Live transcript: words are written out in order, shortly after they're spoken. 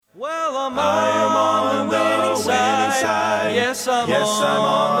Yes, I'm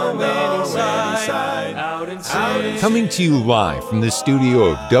on the winning side. Out and sing. Coming to you live from the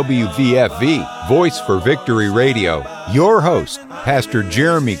studio of WVFV, Voice for Victory Radio, your host, Pastor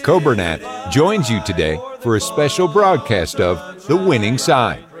Jeremy Coburnett, joins you today for a special broadcast of The Winning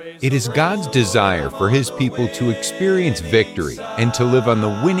Side. It is God's desire for His people to experience victory and to live on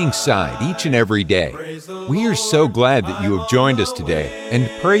the winning side each and every day. We are so glad that you have joined us today and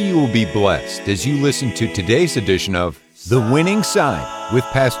pray you will be blessed as you listen to today's edition of The Winning Side with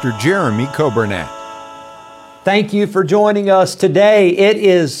Pastor Jeremy Coburnett. Thank you for joining us today. It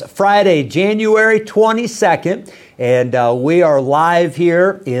is Friday, January 22nd, and we are live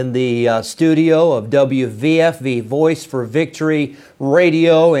here in the studio of WVFV, Voice for Victory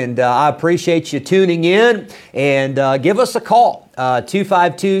Radio, and I appreciate you tuning in, and give us a call.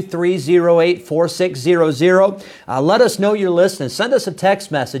 252-308-4600. Let us know you're listening. Send us a text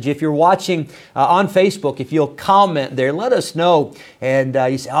message. If you're watching on Facebook, if you'll comment there, let us know. And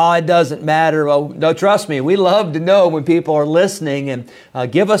you say, oh, it doesn't matter. Well, no, trust me, we love to know when people are listening. And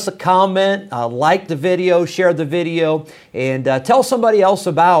give us a comment, like the video, share the video, and tell somebody else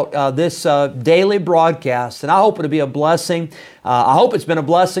about this daily broadcast. And I hope it'll be a blessing. I hope it's been a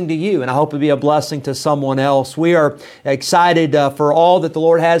blessing to you, and I hope it'll be a blessing to someone else. We are excited for all that the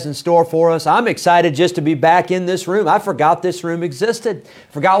Lord has in store for us. I'm excited just to be back in this room. I forgot this room existed,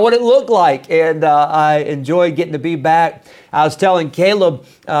 forgot what it looked like, and I enjoyed getting to be back. I was telling Caleb,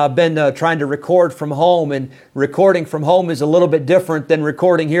 been trying to record from home, and recording from home is a little bit different than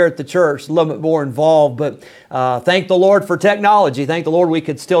recording here at the church, a little bit more involved, but thank the Lord for technology. Thank the Lord we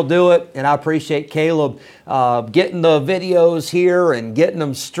could still do it, and I appreciate Caleb getting the videos here and getting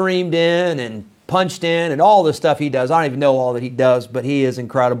them streamed in and punched in and all the stuff he does. I don't even know all that he does, but he is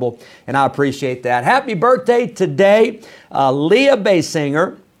incredible, and I appreciate that. Happy birthday today, Leah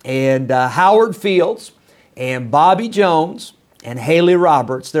Basinger and Howard Fields and Bobby Jones and Haley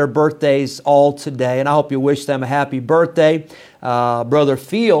Roberts. Their birthdays all today, and I hope you wish them a happy birthday. Brother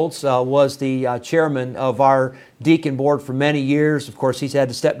Fields was the chairman of our deacon board for many years. Of course, he's had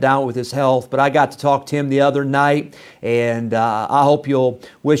to step down with his health, but I got to talk to him the other night, and I hope you'll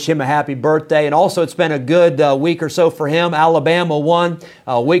wish him a happy birthday. And also, it's been a good week or so for him. Alabama won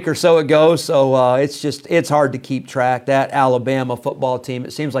a week or so ago, so it's hard to keep track. That Alabama football team,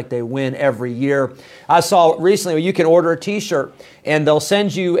 it seems like they win every year. I saw recently you can order a T-shirt, and they'll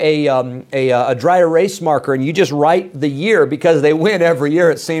send you a dry erase marker, and you just write the year because they win every year,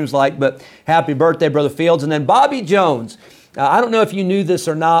 it seems like. But happy birthday, Brother Fields. And then Bobby Jones. I don't know if you knew this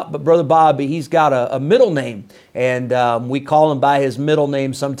or not, but Brother Bobby, he's got a middle name, and we call him by his middle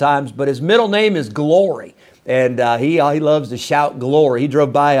name sometimes, but his middle name is Glory. And he loves to shout glory. He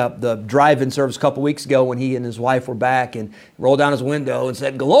drove by the drive-in service a couple weeks ago when he and his wife were back and rolled down his window and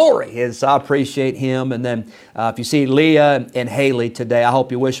said, glory. And so I appreciate him. And then if you see Leah and Haley today, I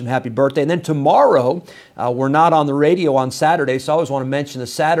hope you wish them happy birthday. And then tomorrow, we're not on the radio on Saturday, so I always want to mention the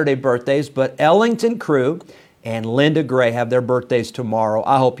Saturday birthdays, but Ellington Crew and Linda Gray have their birthdays tomorrow.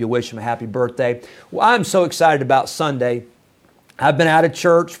 I hope you wish them a happy birthday. Well, I'm so excited about Sunday. I've been out of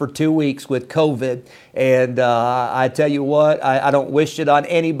church for 2 weeks with COVID, and I tell you what, I don't wish it on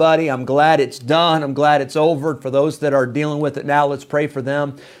anybody. I'm glad it's done. I'm glad it's over. For those that are dealing with it now, let's pray for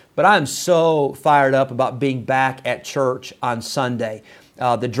them. But I'm so fired up about being back at church on Sunday.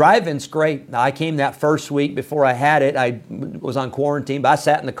 The drive-in's great. I came that first week before I had it. I was on quarantine, but I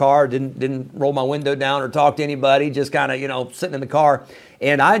sat in the car, didn't roll my window down or talk to anybody, just kind of, sitting in the car.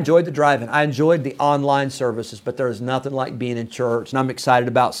 And I enjoyed the drive-in. I enjoyed the online services, but there is nothing like being in church. And I'm excited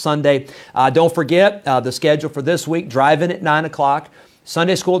about Sunday. Don't forget the schedule for this week, drive-in at 9 o'clock,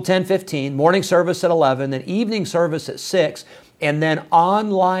 Sunday school at 10:15, morning service at 11, then evening service at 6. And then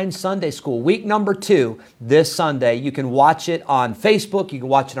online Sunday school, week number 2, this Sunday. You can watch it on Facebook. You can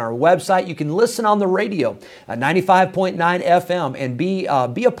watch it on our website. You can listen on the radio, 95.9 FM, and be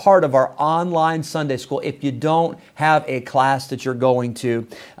a part of our online Sunday school if you don't have a class that you're going to.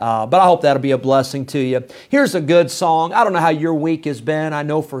 But I hope that'll be a blessing to you. Here's a good song. I don't know how your week has been. I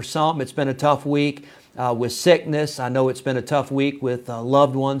know for some it's been a tough week. With sickness. I know it's been a tough week with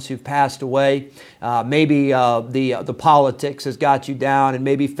loved ones who've passed away. Maybe the politics has got you down, and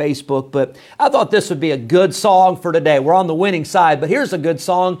maybe Facebook, but I thought this would be a good song for today. We're on the winning side, but here's a good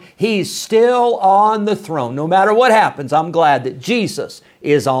song. He's still on the throne. No matter what happens, I'm glad that Jesus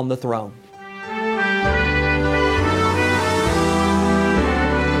is on the throne.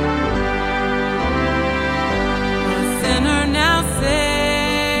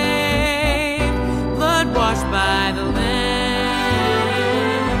 By the Lamb,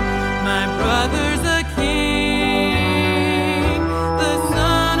 my brother's a king, the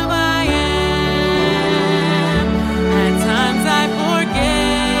Son of I Am. At times I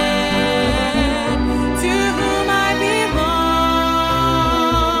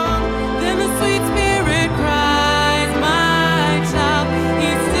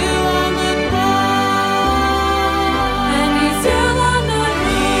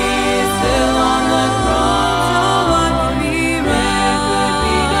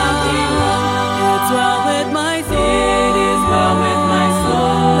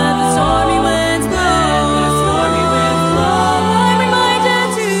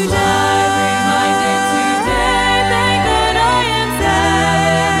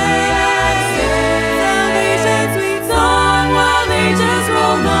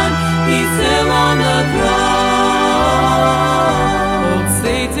He's still on the throne. Old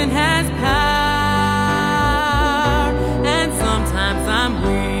Satan has power, and sometimes I'm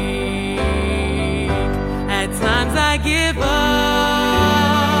weak. At times I give up,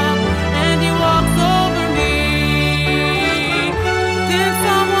 and he walks over me. Then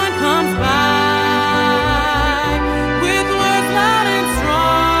someone comes by with words loud and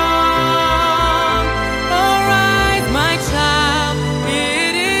strong. Arise, my child,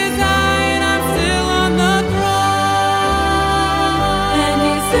 it is I, and I'm still on the throne. And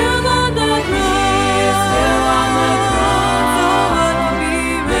he's still on the throne. He is still on the throne. So what could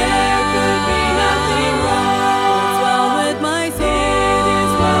be right? There could be nothing wrong. It's well with my soul. It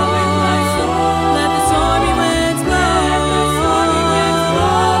is well with my soul. Let the stormy winds blow. Let the stormy winds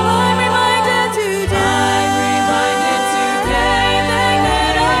blow. I'm reminded today. I'm reminded today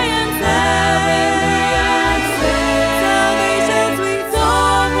that I am saved. Salvation's sweet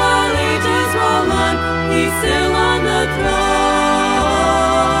song while ages roll on. He's still on the throne.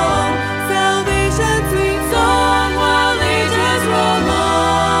 Salvation's sweet song while ages roll on.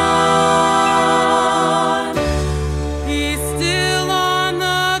 He's still on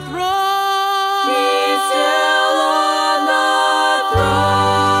the throne. He's still on the throne.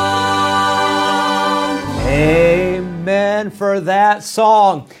 Amen for that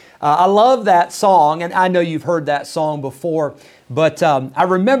song. I love that song, and I know you've heard that song before, but I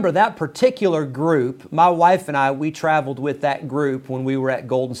remember that particular group. My wife and I, we traveled with that group when we were at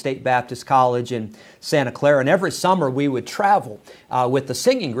Golden State Baptist College in Santa Clara, and every summer we would travel with the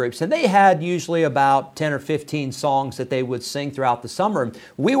singing groups, and they had usually about 10 or 15 songs that they would sing throughout the summer.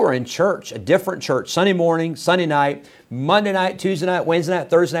 We were in church, a different church, Sunday morning, Sunday night, Monday night, Tuesday night, Wednesday night,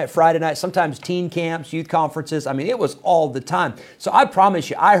 Thursday night, Friday night, sometimes teen camps, youth conferences. I mean, it was all the time. So I promise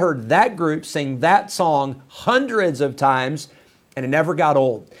you, I heard that group sing that song hundreds of times, and it never got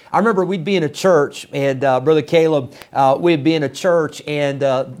old. I remember we'd be in a church, and Brother Caleb, we'd be in a church, and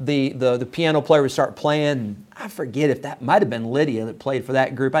the piano player would start playing. And I forget if that might have been Lydia that played for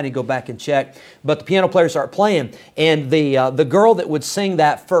that group. I need to go back and check. But the piano player started playing, and the girl that would sing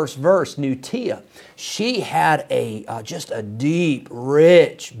that first verse, Nutia, she had just a deep,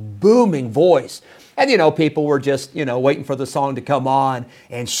 rich, booming voice. And, people were just, waiting for the song to come on.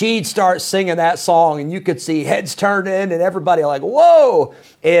 And she'd start singing that song, and you could see heads turning, and everybody like, whoa!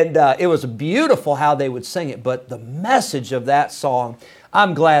 And it was beautiful how they would sing it. But the message of that song,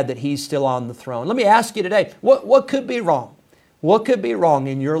 I'm glad that He's still on the throne. Let me ask you today, what could be wrong? What could be wrong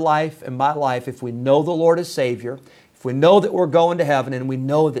in your life and my life if we know the Lord as Savior, if we know that we're going to heaven, and we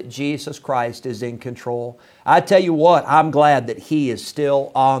know that Jesus Christ is in control? I tell you what, I'm glad that He is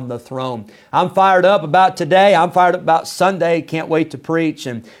still on the throne. I'm fired up about today. I'm fired up about Sunday. Can't wait to preach.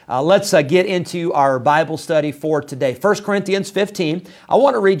 And let's get into our Bible study for today. 1 Corinthians 15. I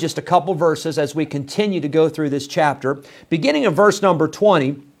want to read just a couple verses as we continue to go through this chapter. Beginning in verse number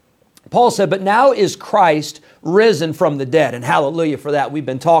 20, Paul said, "But now is Christ risen from the dead." And hallelujah for that. We've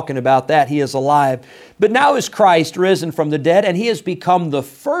been talking about that. He is alive. "But now is Christ risen from the dead, and He has become the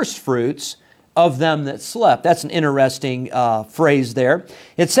firstfruits of them that slept." That's an interesting phrase there.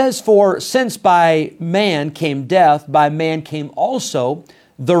 It says, "For since by man came death, by man came also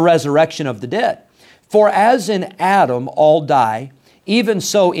the resurrection of the dead. For as in Adam all die, even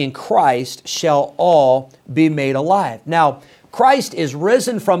so in Christ shall all be made alive." Now, Christ is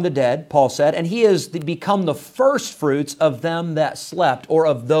risen from the dead, Paul said, and He has become the firstfruits of them that slept, or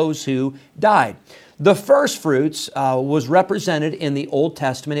of those who died. The firstfruits was represented in the Old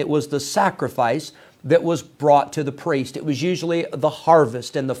Testament. It was the sacrifice that was brought to the priest. It was usually the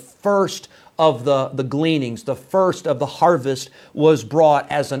harvest, and the first of the gleanings, the first of the harvest was brought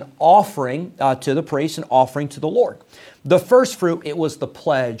as an offering to the priest, an offering to the Lord. The first fruit, it was the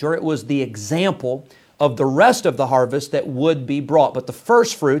pledge, or it was the example of the rest of the harvest that would be brought. But the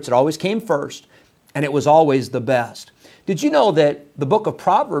first fruits, it always came first, and it was always the best. Did you know that the book of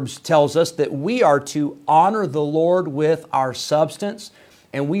Proverbs tells us that we are to honor the Lord with our substance,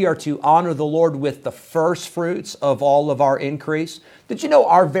 and we are to honor the Lord with the first fruits of all of our increase? Did you know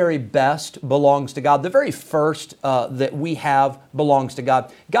our very best belongs to God? The very first that we have belongs to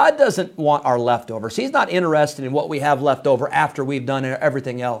God. God doesn't want our leftovers. He's not interested in what we have left over after we've done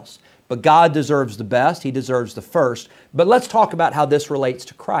everything else. But God deserves the best. He deserves the first. But let's talk about how this relates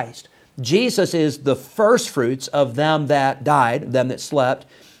to Christ. Jesus is the first fruits of them that died, them that slept,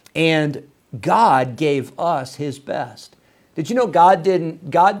 and God gave us His best. Did you know God didn't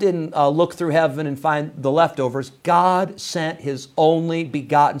look through heaven and find the leftovers? God sent His only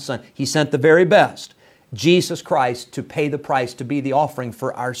begotten Son. He sent the very best. Jesus Christ to pay the price, to be the offering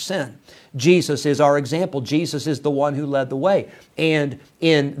for our sin. Jesus is our example. Jesus is the one who led the way. And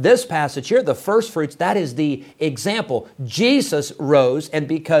in this passage here, the first fruits, that is the example. Jesus rose, and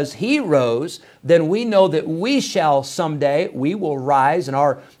because He rose, then we know that we shall someday, we will rise, and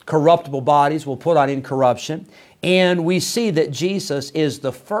our corruptible bodies will put on incorruption. And we see that Jesus is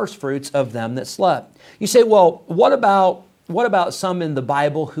the first fruits of them that slept. You say, well, what about some in the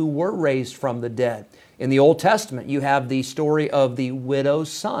Bible who were raised from the dead? In the Old Testament, you have the story of the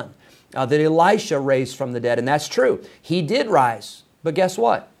widow's son that Elisha raised from the dead. And that's true. He did rise. But guess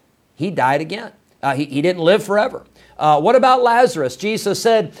what? He died again. He didn't live forever. What about Lazarus? Jesus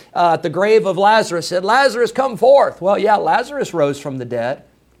said at the grave of Lazarus, said, Lazarus, come forth. Well, yeah, Lazarus rose from the dead,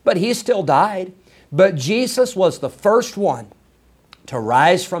 but he still died. But Jesus was the first one to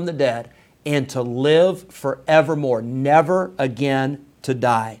rise from the dead and to live forevermore, never again to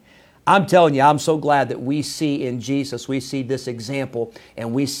die. I'm telling you, I'm so glad that we see in Jesus, we see this example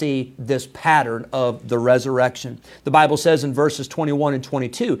and we see this pattern of the resurrection. The Bible says in verses 21 and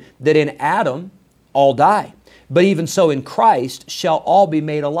 22 that in Adam all die, but even so in Christ shall all be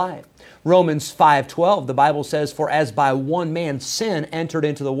made alive. Romans 5:12, the Bible says, for as by one man sin entered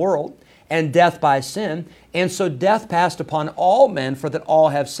into the world, and death by sin, and so death passed upon all men, for that all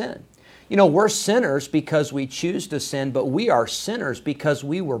have sinned. You know, we're sinners because we choose to sin, but we are sinners because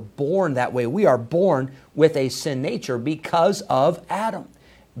we were born that way. We are born with a sin nature because of Adam.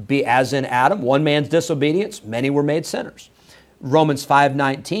 As in Adam, one man's disobedience, many were made sinners. Romans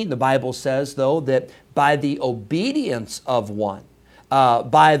 5:19, the Bible says, though, that by the obedience of one,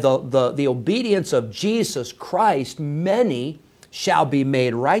 by the obedience of Jesus Christ, many shall be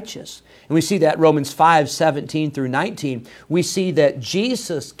made righteous. And we see that Romans 5:17 through 19. We see that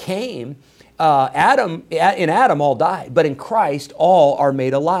Jesus came, in Adam all died, but in Christ all are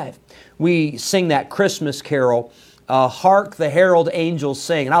made alive. We sing that Christmas carol, Hark the Herald Angels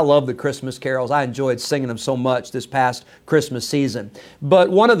Sing. And I love the Christmas carols. I enjoyed singing them so much this past Christmas season. But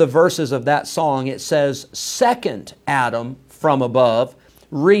one of the verses of that song, it says, second Adam from above,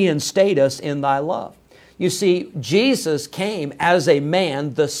 reinstate us in thy love. You see, Jesus came as a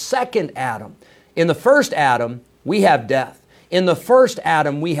man, the second Adam. In the first Adam, we have death. In the first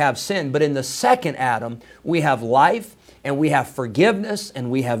Adam, we have sin. But in the second Adam, we have life, and we have forgiveness,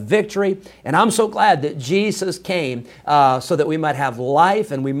 and we have victory. And I'm so glad that Jesus came so that we might have life,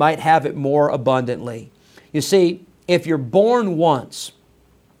 and we might have it more abundantly. You see, if you're born once,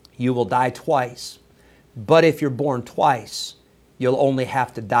 you will die twice. But if you're born twice, you'll only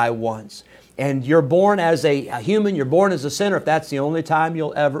have to die once. And you're born as a human, you're born as a sinner. If that's the only time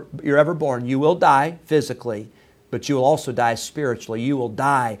you're ever born, you will die physically, but you will also die spiritually. You will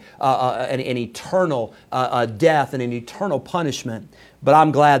die an eternal death and an eternal punishment. But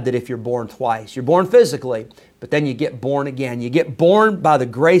I'm glad that if you're born twice, you're born physically, but then you get born again. You get born by the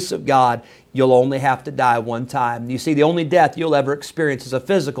grace of God. You'll only have to die one time. You see, the only death you'll ever experience is a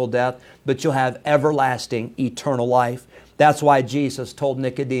physical death, but you'll have everlasting, eternal life. That's why Jesus told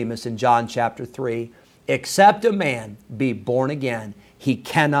Nicodemus in John chapter 3, except a man be born again, he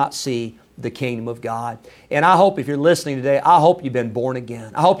cannot see the kingdom of God. And I hope if you're listening today, I hope you've been born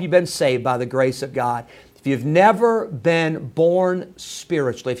again. I hope you've been saved by the grace of God. If you've never been born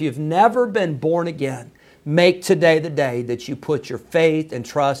spiritually, if you've never been born again, make today the day that you put your faith and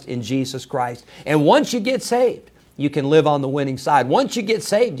trust in Jesus Christ. And once you get saved, you can live on the winning side. Once you get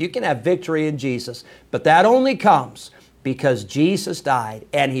saved, you can have victory in Jesus. But that only comes because Jesus died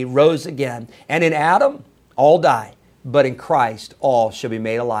and He rose again. And in Adam, all die. But in Christ, all shall be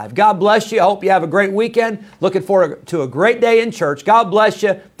made alive. God bless you. I hope you have a great weekend. Looking forward to a great day in church. God bless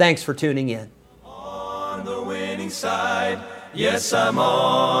you. Thanks for tuning in. On the winning side. Yes, I'm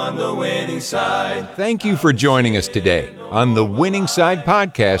on the winning side. Thank you for joining us today on the Winning Side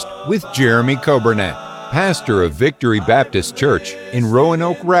Podcast with Jeremy Coburnett, pastor of Victory Baptist Church in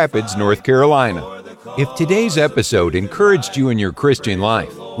Roanoke Rapids, North Carolina. If today's episode encouraged you in your Christian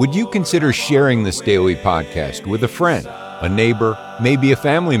life, would you consider sharing this daily podcast with a friend, a neighbor, maybe a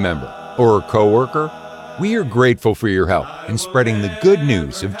family member, or a coworker? We are grateful for your help in spreading the good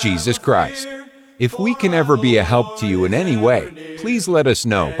news of Jesus Christ. If we can ever be a help to you in any way, please let us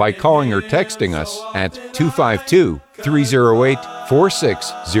know by calling or texting us at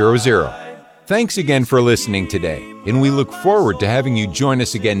 252-308-4600. Thanks again for listening today, and we look forward to having you join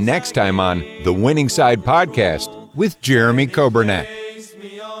us again next time on the Winning Side Podcast with Jeremy Coburnett.